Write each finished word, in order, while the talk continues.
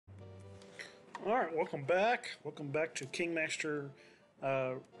Alright, welcome back. Welcome back to Kingmaster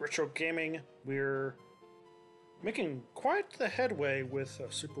Retro Gaming. We're making quite the headway with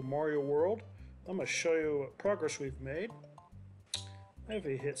Super Mario World. I'm going to show you what progress we've made. If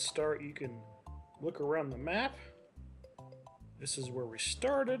you hit start, you can look around the map. This is where we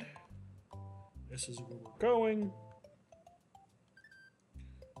started. This is where we're going.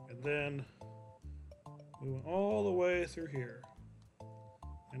 And then we went all the way through here.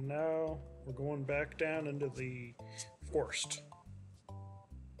 And now we're going back down into the forest.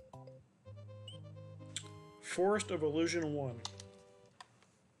 Forest of Illusion 1.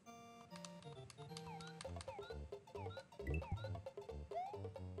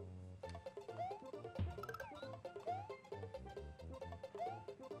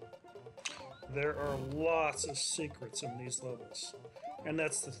 There are lots of secrets in these levels. And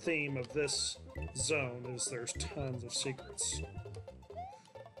that's the theme of this zone, is there's tons of secrets.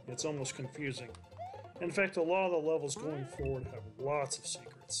 It's almost confusing. In fact, a lot of the levels going forward have lots of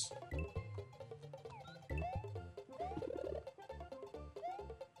secrets.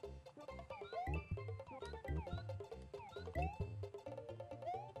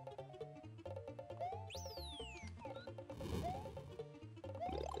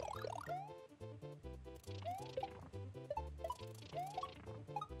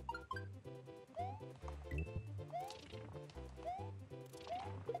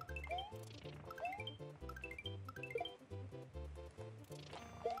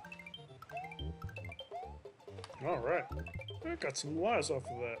 Alright, I got some lives off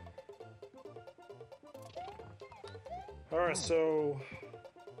of that. Alright, so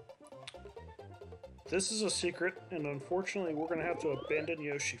this is a secret, and unfortunately we're going to have to abandon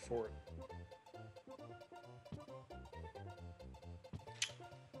Yoshi for it.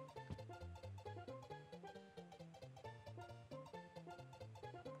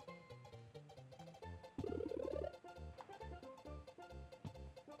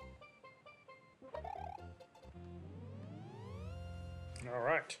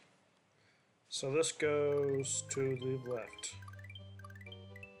 Alright, so this goes to the left.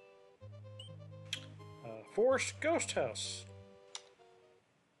 Forest Ghost House.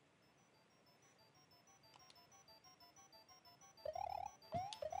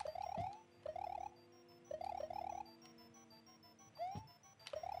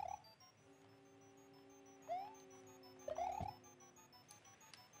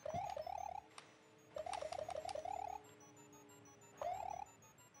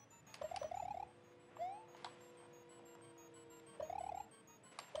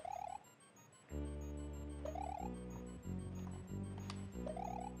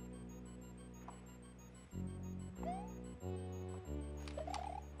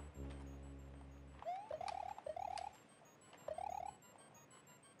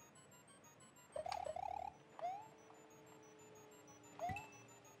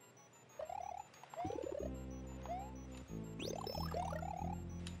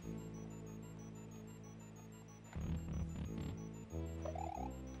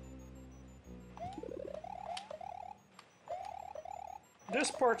 This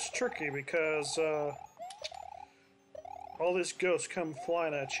part's tricky because all these ghosts come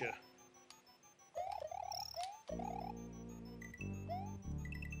flying at you.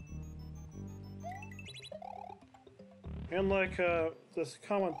 And like the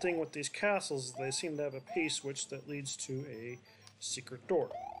common thing with these castles, they seem to have a P-switch that leads to a secret door.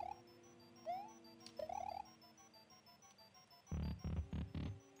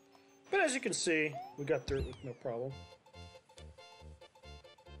 But as you can see, we got through it with no problem.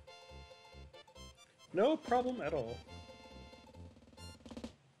 No problem at all.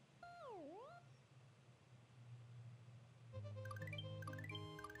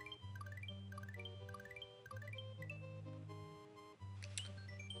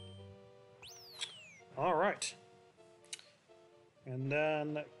 Alright. And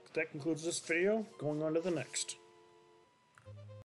then that concludes this video. Going on to the next.